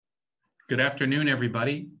Good afternoon,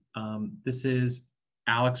 everybody. This is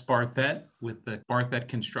Alex Barthet with the Barthet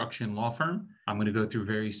Construction Law Firm. I'm going to go through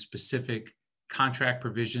very specific contract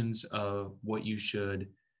provisions of what you should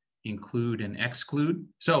include and exclude.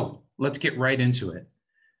 So let's get right into it.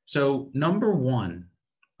 So number one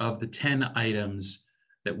of the 10 items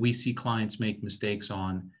that we see clients make mistakes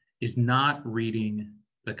on is not reading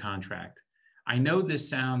the contract. I know this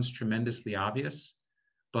sounds tremendously obvious,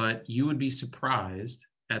 but you would be surprised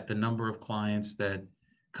at the number of clients that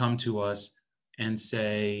come to us and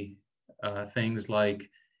say things like,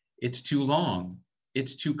 it's too long,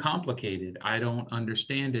 it's too complicated, I don't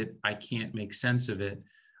understand it, I can't make sense of it.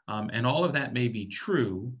 And all of that may be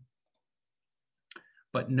true,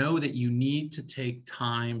 but know that you need to take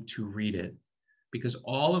time to read it, because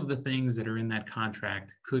all of the things that are in that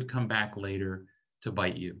contract could come back later to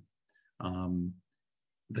bite you.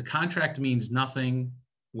 The contract means nothing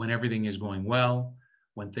when everything is going well.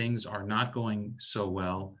 When things are not going so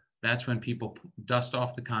well, that's when people dust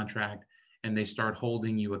off the contract and they start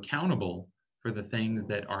holding you accountable for the things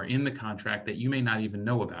that are in the contract that you may not even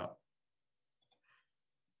know about.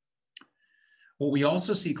 What we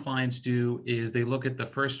also see clients do is they look at the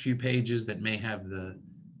first few pages that may have the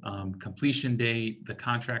completion date, the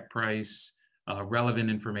contract price, relevant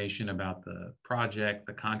information about the project,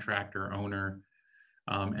 the contractor, owner,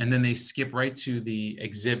 and then they skip right to the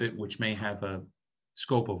exhibit, which may have a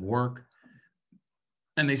scope of work,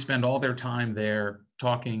 and they spend all their time there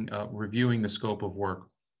talking, reviewing the scope of work.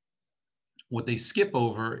 What they skip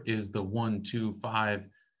over is the 1, 2, 5,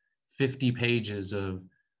 50 pages of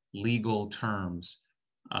legal terms,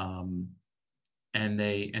 and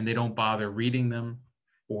they don't bother reading them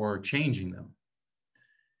or changing them.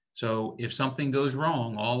 So if something goes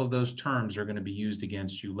wrong, all of those terms are going to be used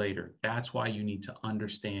against you later. That's why you need to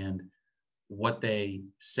understand what they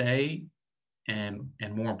say and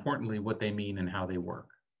more importantly, what they mean and how they work.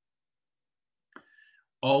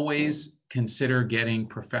 Always consider getting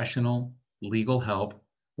professional legal help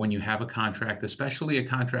when you have a contract, especially a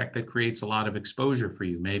contract that creates a lot of exposure for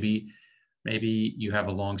you. Maybe you have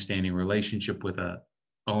a long-standing relationship with a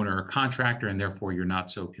owner or contractor and therefore you're not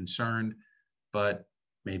so concerned, but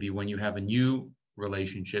maybe when you have a new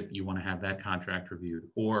relationship, you want to have that contract reviewed.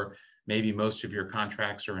 Or maybe most of your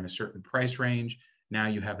contracts are in a certain price range. Now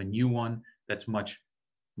you have a new one that's much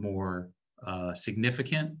more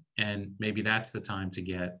significant, and maybe that's the time to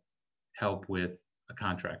get help with a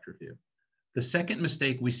contract review. The second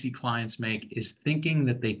mistake we see clients make is thinking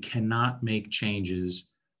that they cannot make changes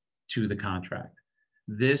to the contract.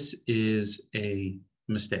 This is a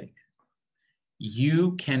mistake.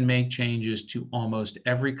 You can make changes to almost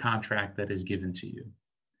every contract that is given to you.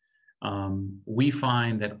 We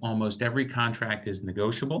find that almost every contract is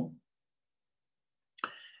negotiable.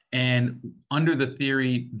 And under the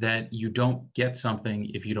theory that you don't get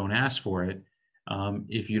something if you don't ask for it,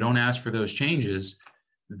 if you don't ask for those changes,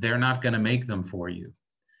 they're not going to make them for you.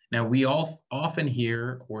 Now, we often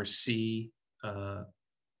hear or see,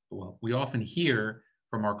 we often hear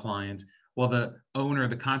from our clients, well, the owner,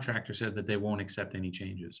 the contractor said that they won't accept any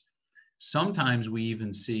changes. Sometimes we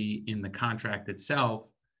even see in the contract itself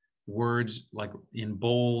words like in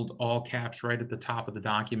bold, all caps, right at the top of the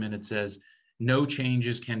document, it says, no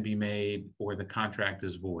changes can be made or the contract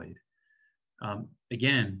is void.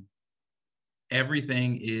 Again,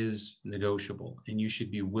 everything is negotiable and you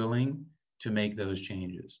should be willing to make those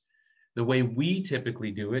changes. The way we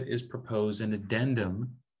typically do it is propose an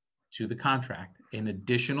addendum to the contract, an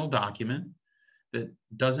additional document that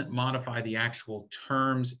doesn't modify the actual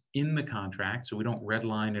terms in the contract. So we don't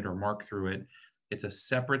redline it or mark through it. It's a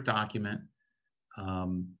separate document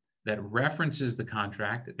that references the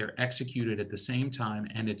contract. They're executed at the same time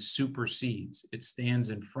and it supersedes. It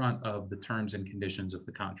stands in front of the terms and conditions of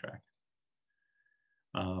the contract.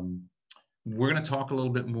 We're going to talk a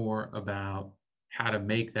little bit more about how to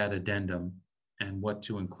make that addendum and what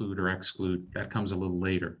to include or exclude. That comes a little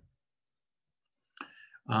later.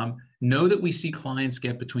 Know that we see clients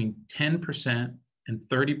get between 10% and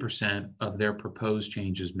 30% of their proposed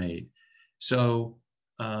changes made. So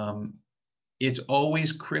it's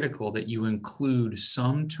always critical that you include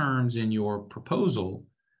some terms in your proposal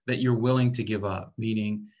that you're willing to give up,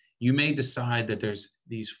 meaning you may decide that there's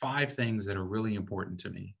these 5 things that are really important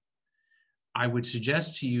to me. I would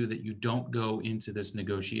suggest to you that you don't go into this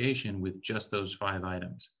negotiation with just those 5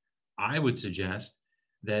 items. I would suggest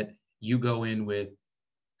that you go in with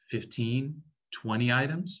 15, 20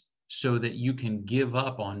 items so that you can give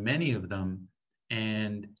up on many of them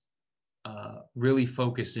and really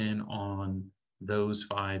focus in on those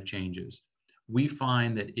 5 changes. We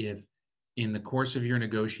find that if in the course of your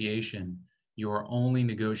negotiation, you're only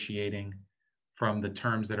negotiating from the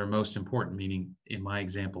terms that are most important, meaning in my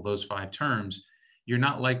example, those 5 terms, you're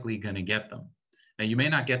not likely going to get them. Now, you may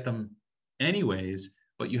not get them anyways,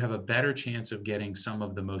 but you have a better chance of getting some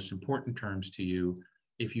of the most important terms to you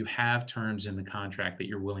if you have terms in the contract that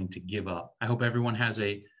you're willing to give up. I hope everyone has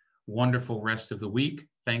a wonderful rest of the week.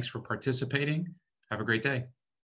 Thanks for participating. Have a great day.